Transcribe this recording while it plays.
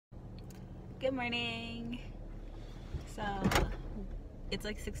Good morning. So it's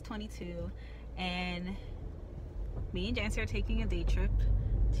like 6:22 and me and Jancy are taking a day trip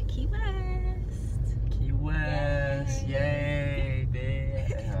to Key West. Key West, yay,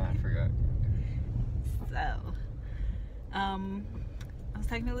 babe. I forgot. So, I was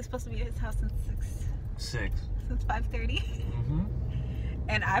technically supposed to be at his house since 5:30.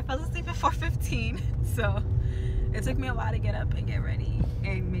 And I fell asleep at 4:15. So it took me a while to get up and get ready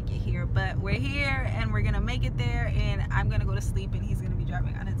and make it here, but we're here and we're gonna make it there, and I'm gonna go to sleep and he's gonna be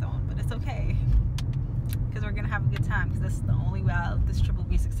driving on his own, but it's okay because we're gonna have a good time, because that's the only way this trip will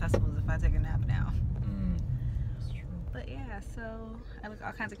be successful is if I take a nap now. That's true. But yeah, so I look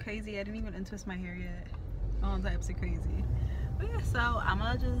all kinds of crazy. I didn't even untwist my hair yet. All types of crazy. But yeah, so I'm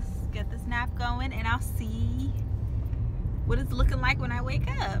gonna just get this nap going and I'll see what it's looking like when I wake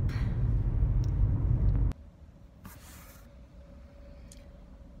up.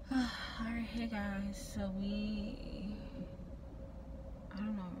 Alright, hey guys, so I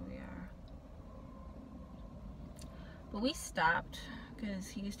don't know where we are, but we stopped because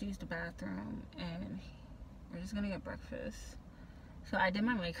he used to use the bathroom and we're just gonna get breakfast. So I did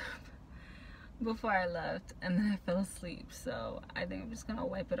my makeup before I left and then I fell asleep, so I think I'm just gonna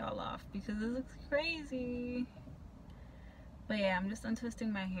wipe it all off because it looks crazy. But yeah, I'm just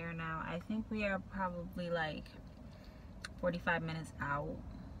untwisting my hair now. I think we are probably like 45 minutes out.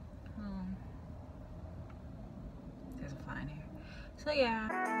 There's a fly in here. So yeah.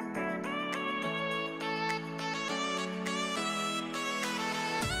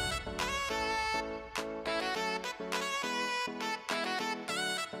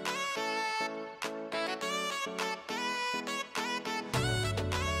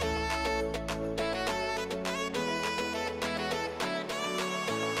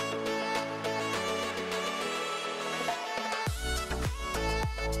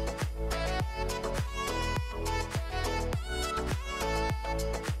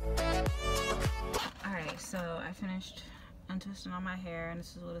 So I finished untwisting all my hair and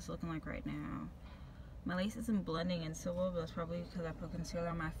this is what it's looking like right now. My lace isn't blending in so well, but it's probably because I put concealer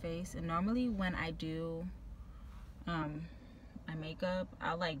on my face. And normally when I do my makeup,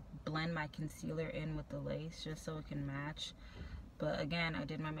 I'll like blend my concealer in with the lace just so it can match. But again, I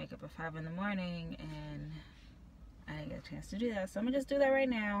did my makeup at 5 in the morning and I didn't get a chance to do that. So I'm gonna just do that right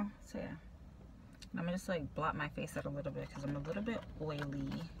now. So yeah, I'm gonna just like blot my face out a little bit because I'm a little bit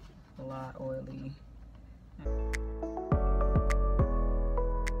oily, a lot oily.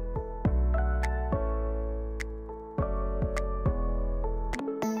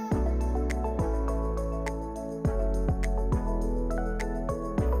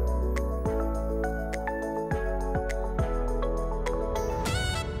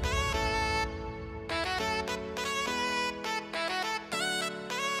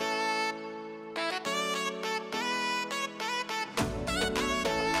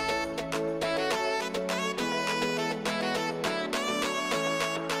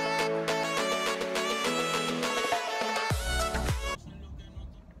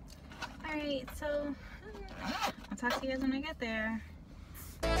 So I'll talk to you guys when I get there.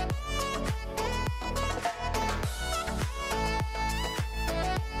 Wow.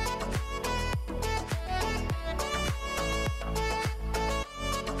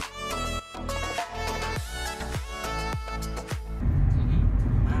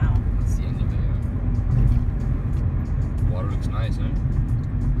 That's the end of it. Water looks nice, huh?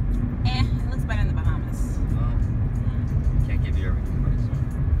 It looks better in the Bahamas. Can't give you everything nice.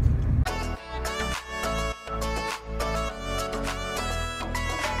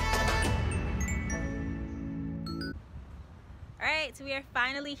 Alright, so we are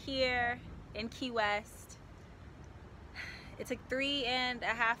finally here in Key West. It took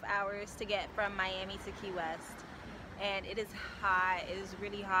 3.5 hours to get from Miami to Key West. And it is hot. It is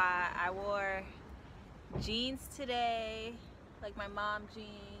really hot. I wore jeans today, like my mom jeans.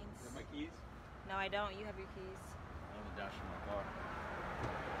 You have my keys? No, I don't. You have your keys. I have a dash in my car.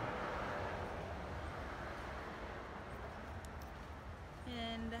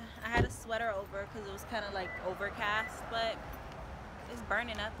 And I had a sweater over because it was kind of like overcast, but it's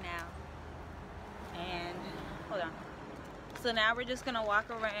burning up now. And hold on. So now we're just gonna walk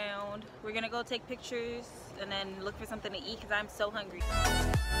around. We're gonna go take pictures and then look for something to eat because I'm so hungry.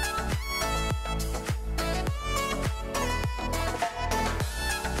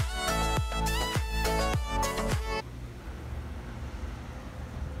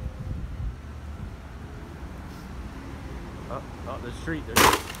 Oh, the street.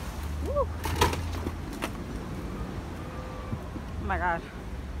 Woo. Oh my God.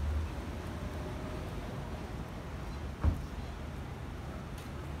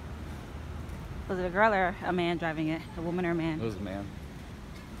 Was it a girl or a man driving it? A woman or a man? It was a man.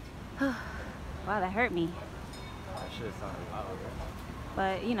 Wow, that hurt me. That shit sounded loud, right?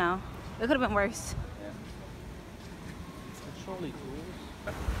 But, you know, it could have been worse. Surely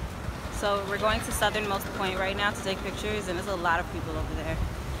tools. So we're going to Southernmost Point right now to take pictures, and there's a lot of people over there.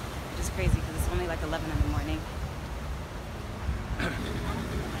 Which is crazy because it's only like 11 in the morning.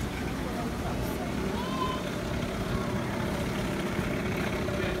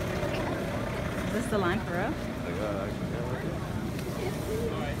 Is this the line for real?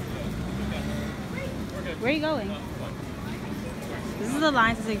 Where are you going? This is the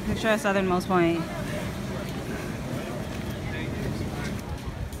line to take a picture at Southernmost Point.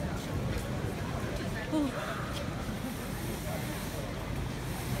 Ooh.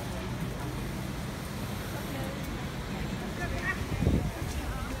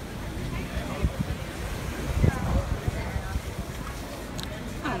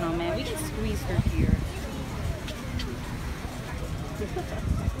 I don't know, man. We can squeeze through here.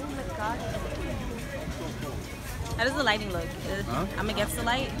 Oh my gosh. How does the lighting look? Huh? I'm against the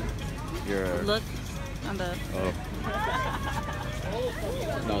light. Your Look on the. Oh.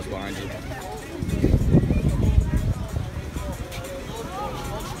 No, it's behind you.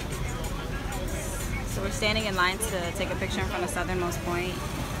 So we're standing in line to take a picture in front of Southernmost Point.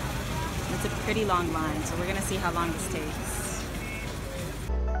 It's a pretty long line, so we're gonna see how long this takes.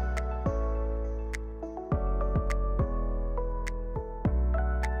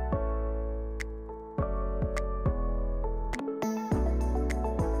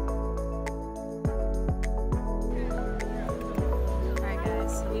 Alright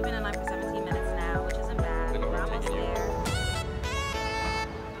guys, we've been in line for 17 minutes now, which isn't bad. We're almost there.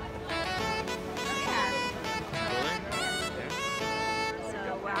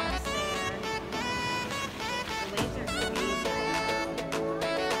 So we're almost there. The waves are crazy.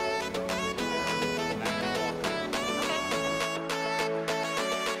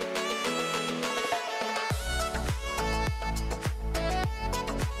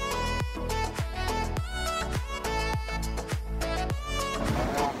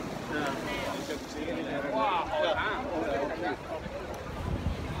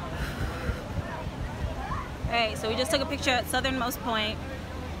 Alright, so we just took a picture at Southernmost Point.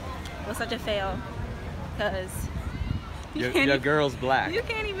 It was such a fail because Your girl's black. you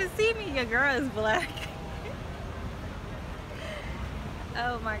can't even see me. Your girl is black.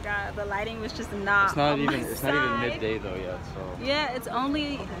 Oh my god, the lighting was just not. It's not on even. my It's not even side. midday though yet. So. Yeah, it's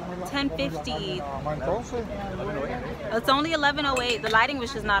only 10:50. It's only 11:08. The lighting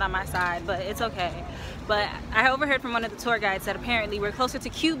was just not on my side, but it's okay. But I overheard from one of the tour guides that apparently we're closer to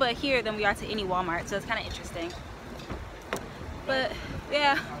Cuba here than we are to any Walmart, so it's kind of interesting. But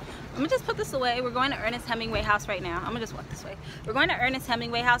yeah, I'm gonna just put this away. We're going to Ernest Hemingway House right now. I'm gonna just walk this way. We're going to Ernest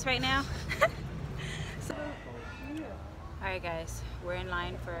Hemingway House right now. So, all right, guys, we're in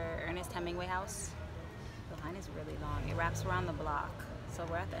line for Ernest Hemingway House. The line is really long. It wraps around the block, so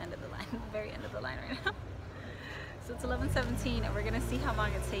we're at the end of the line, the very end of the line right now. So it's 11:17, and we're gonna see how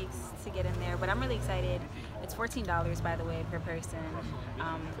long it takes to get in there. But I'm really excited. It's $14, by the way, per person.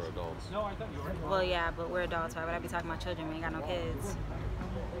 For adults. Well, yeah, but we're adults. Why would I be talking about children? We ain't got no kids.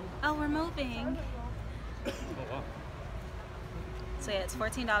 Oh, we're moving. So yeah, it's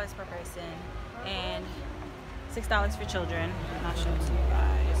 $14 per person and $6 for children. I'll show it to you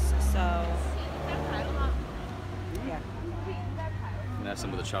guys. So yeah. And that's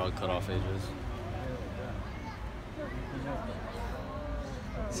some of the child cutoff ages.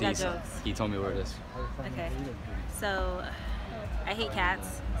 You got jokes. He told me where it is. Okay. So I hate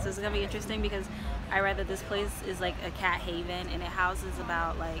cats, so it's gonna be interesting because I read that this place is like a cat haven and it houses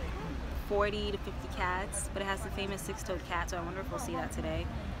about like 40 to 50 cats, but it has the famous six-toed cat, so I wonder if we'll see that today.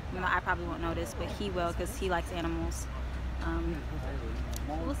 Even though I probably won't notice, but he will because he likes animals.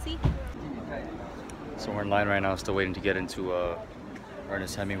 We'll see. So we're in line right now, still waiting to get into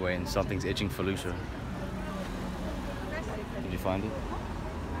Ernest Hemingway, and something's itching for Lucia. Did you find it?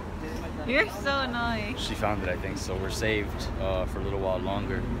 You're so annoying. She found it, I think. So we're saved for a little while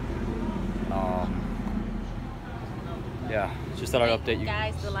longer. Yeah, just thought I'd update you.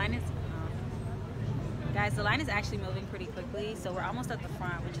 Guys, the line is actually moving pretty quickly, so we're almost at the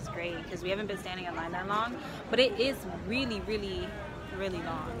front, which is great because we haven't been standing in line that long. But it is really, really, really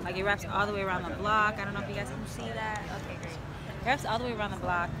long. Like it wraps all the way around the block. I don't know if you guys can see that. Okay, great. It wraps all the way around the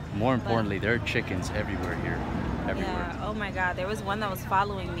block. More importantly, there are chickens everywhere here. Everywhere. Yeah. Oh my God, there was one that was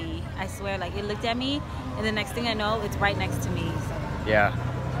following me. I swear, like it looked at me, and the next thing I know, it's right next to me. So. Yeah.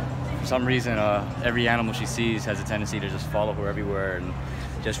 For some reason, every animal she sees has a tendency to just follow her everywhere, and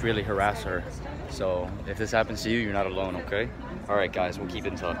just really harass her. So if this happens to you, you're not alone, okay? All right, guys, we'll keep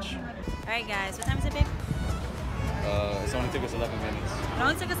in touch. All right, guys, what time is it, babe? It's only took us 11 minutes. It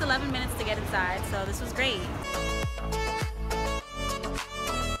only took us 11 minutes to get inside, so this was great.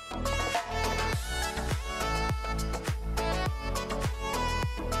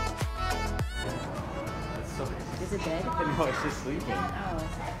 Is it dead? No, it's just sleeping. Oh.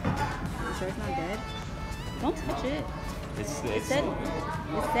 You sure it's not dead? Don't touch it. It said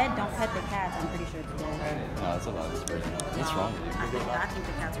don't pet the cats. I'm pretty sure it's dead. No, it's a lot of spirit. What's wrong with it? I think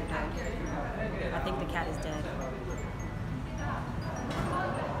the cats are dead. I think the cat is dead.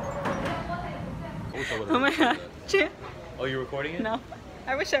 Oh my god. Oh, you're recording it? No.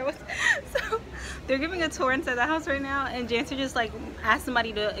 I wish I was. So they're giving a tour inside the house right now, and Jancer just like asked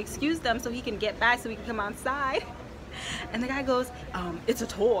somebody to excuse them so he can get back so we can come outside. And the guy goes, it's a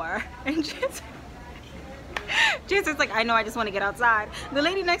tour. And Jancer's like, I know, I just want to get outside. The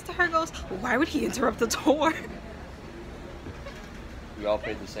lady next to her goes, why would he interrupt the tour? We all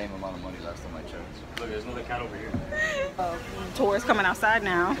paid the same amount of money last time I checked. Look, there's another cat over here. Oh, the tour is coming outside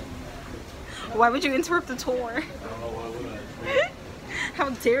now. Why would you interrupt the tour? I don't know, why would I? How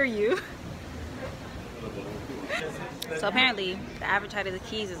dare you? So apparently, the average height of the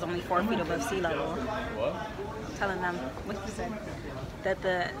Keys is only 4 feet above sea level. What? I'm telling them, what you said? That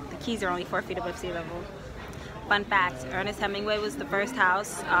the Keys are only 4 feet above sea level. Fun fact, Ernest Hemingway was the first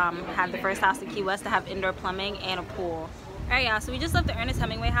house, had the first house in Key West to have indoor plumbing and a pool. Alright, y'all, so we just left the Ernest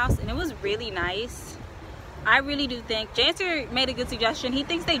Hemingway house, and it was really nice. I really do think Jancer made a good suggestion. He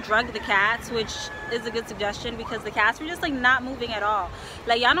thinks they drugged the cats, which is a good suggestion because the cats were just like not moving at all.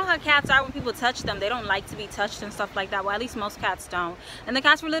 Like, y'all know how cats are when people touch them. They don't like to be touched and stuff like that. Well, at least most cats don't. And the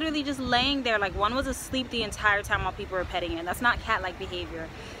cats were literally just laying there. Like, one was asleep the entire time while people were petting it. That's not cat-like behavior.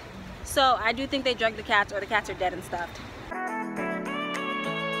 So I do think they drugged the cats, or the cats are dead and stuffed.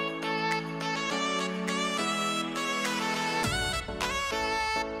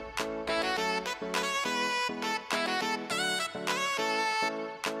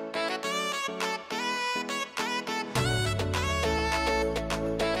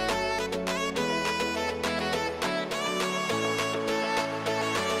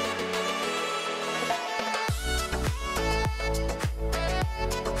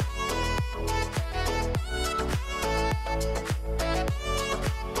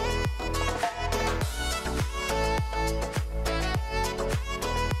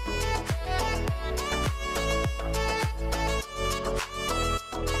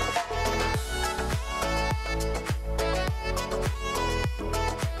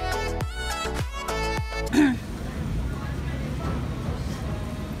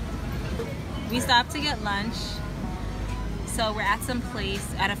 We stopped to get lunch, so we're at some place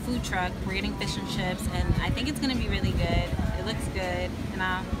at a food truck. We're getting fish and chips, and I think it's gonna be really good. It looks good,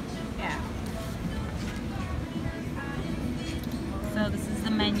 and yeah. So this is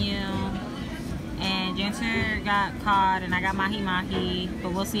the menu, and Jancer got cod, and I got mahi mahi.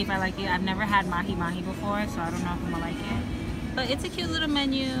 But we'll see if I like it. I've never had mahi mahi before, so I don't know if I'm gonna like it. But it's a cute little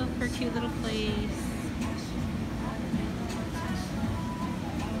menu for a cute little place.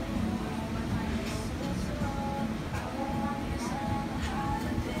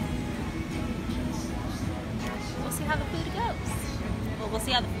 How the food goes. Well, we'll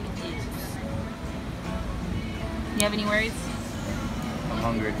see how the food is. You have any worries? I'm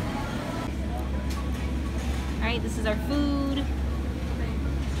hungry. Alright, this is our food.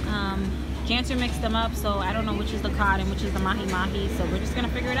 Jancer mixed them up, so I don't know which is the cod and which is the mahi mahi, so we're just gonna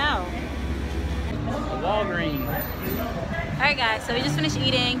figure it out. Walgreens. Alright guys, so we just finished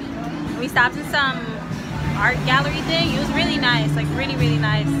eating. We stopped in some art gallery thing. It was really nice, like really, really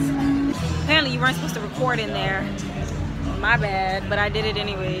nice. Apparently you weren't supposed to record in there. My bad, but I did it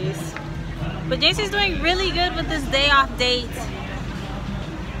anyways. But Jancer's doing really good with this day off date.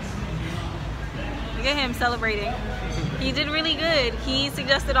 Look at him celebrating. He did really good. He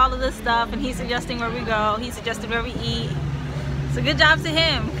suggested all of this stuff, and he's suggesting where we go. He suggested where we eat. So good job to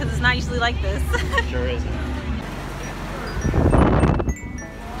him, because it's not usually like this. Sure isn't.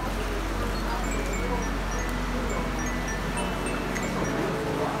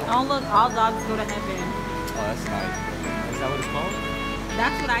 Oh look, all dogs go to heaven. Oh, that's nice. Is that what it's called?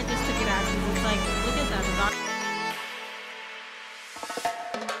 That's what I just took it as. It's like, look at that. The dog.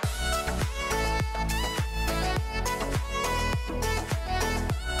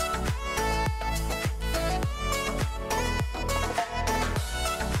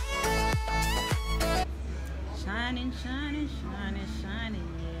 Shining, shining, shining, shining,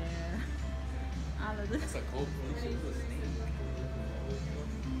 yeah. All of this. It's a cold snake. You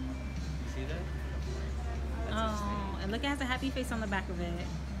see that? Oh, And look, it has a happy face on the back of it.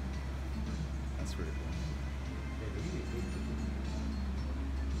 That's really cool.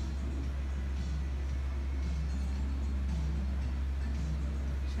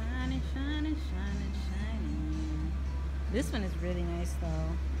 Shining, shining, shining, shining. This one is really nice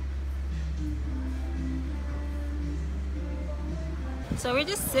though. So we're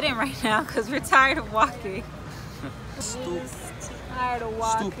just sitting right now because we're tired of walking. Tired of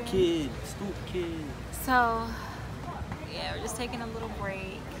walking. Stoop kid. So, yeah, we're just taking a little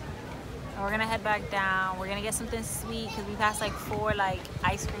break. And we're gonna head back down. We're gonna get something sweet because we passed like 4 like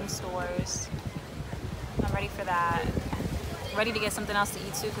ice cream stores. I'm ready for that. I'm ready to get something else to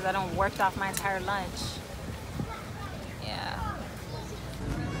eat too because I don't worked off my entire lunch. Yeah.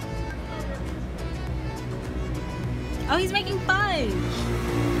 Oh, he's making fudge.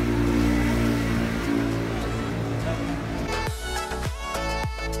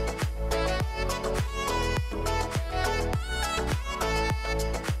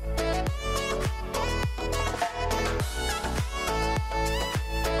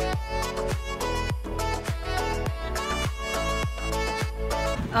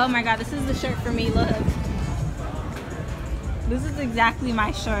 Oh my god, this is the shirt for me, look. This is exactly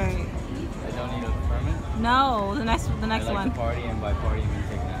my shirt. I don't need a permit? No, the next I like one. to party, and by party, you mean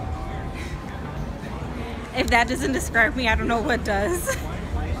take naps. If that doesn't describe me, I don't know what does.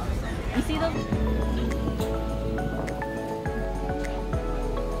 You see them?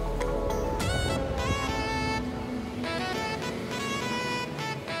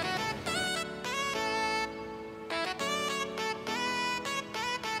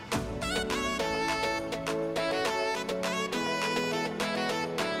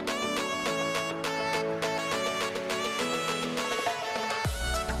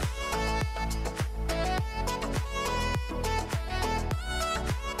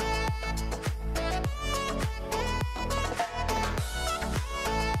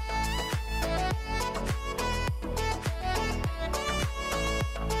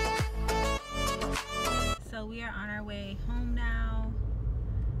 We are on our way home now.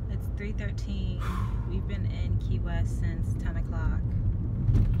 It's 3:13. We've been in Key West since 10 o'clock.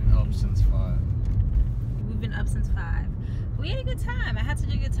 Been up since 5. We've been up since 5. We had a good time. I had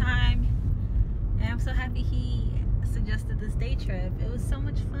such a good time. And I'm so happy he suggested this day trip. It was so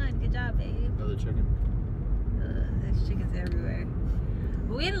much fun. Good job, babe. Another chicken. There's chickens everywhere.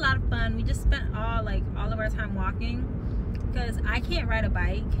 But we had a lot of fun. We just spent all of our time walking because I can't ride a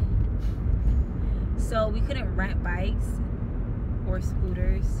bike. So we couldn't rent bikes or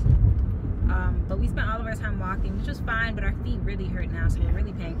scooters, but we spent all of our time walking, which was fine, but our feet really hurt now, so we're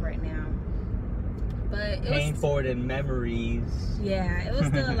really paying for it now. But it paying was, for it in memories. Yeah, it was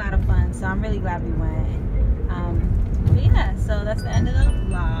still a lot of fun, so I'm really glad we went. But yeah, so that's the end of the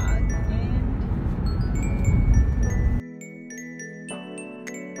vlog.